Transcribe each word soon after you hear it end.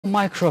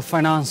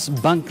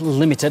Microfinance Bank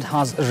Limited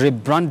has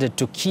rebranded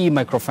to Key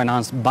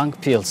Microfinance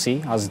Bank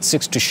PLC as it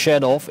seeks to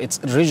shed off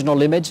its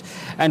regional image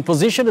and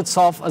position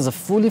itself as a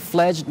fully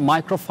fledged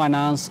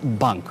microfinance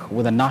bank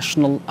with a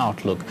national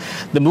outlook.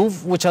 The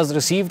move, which has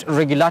received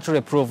regulatory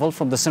approval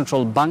from the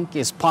central bank,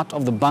 is part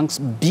of the bank's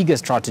bigger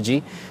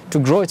strategy to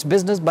grow its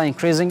business by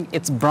increasing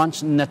its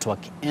branch network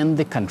in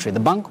the country.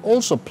 The bank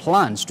also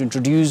plans to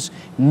introduce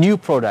new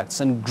products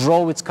and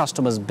grow its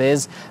customers'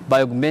 base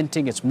by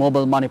augmenting its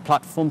mobile money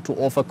platform to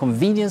offer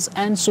convenience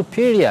and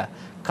superior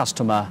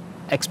customer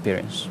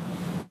experience.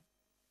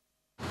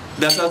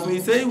 That as we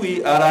say,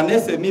 we are an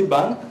SME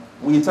bank,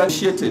 we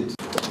appreciate it.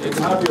 It's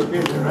not your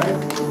opinion, right?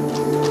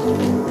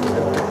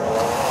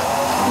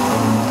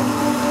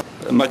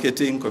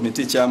 Marketing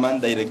Committee Chairman,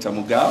 Director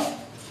Mugav.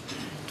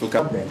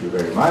 Thank you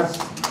very much.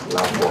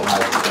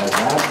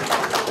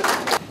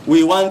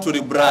 We want to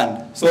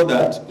rebrand so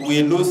that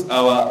we lose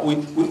our,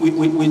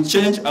 we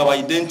change our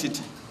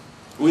identity.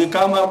 We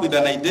come up with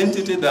an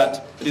identity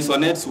that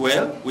resonates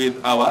well with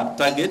our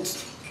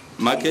target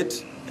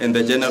market and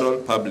the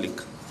general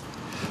public.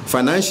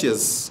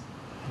 Financiers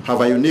have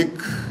a unique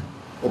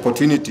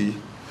opportunity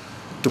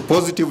to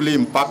positively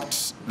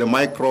impact the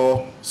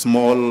micro,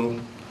 small,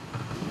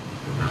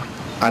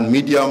 and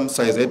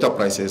medium-sized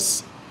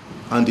enterprises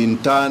and in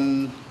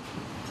turn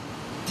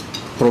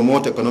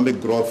promote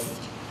economic growth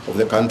of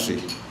the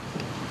country.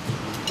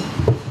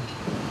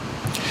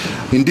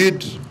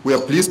 Indeed, we are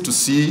pleased to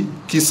see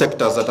key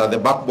sectors that are the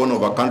backbone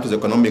of our country's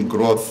economic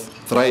growth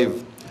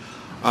thrive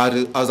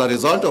as a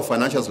result of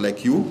financials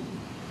like you,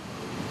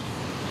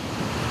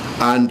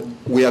 and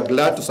we are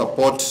glad to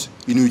support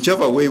in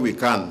whichever way we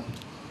can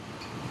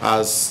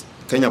as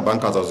Kenya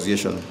Bankers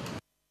Association.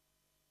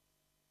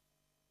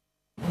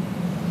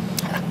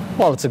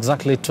 Well, it's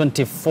exactly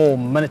 24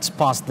 minutes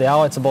past the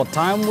hour. It's about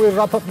time we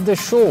wrap up the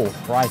show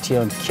right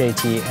here on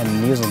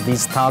KTN News on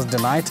this Thursday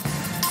night.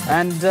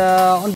 And on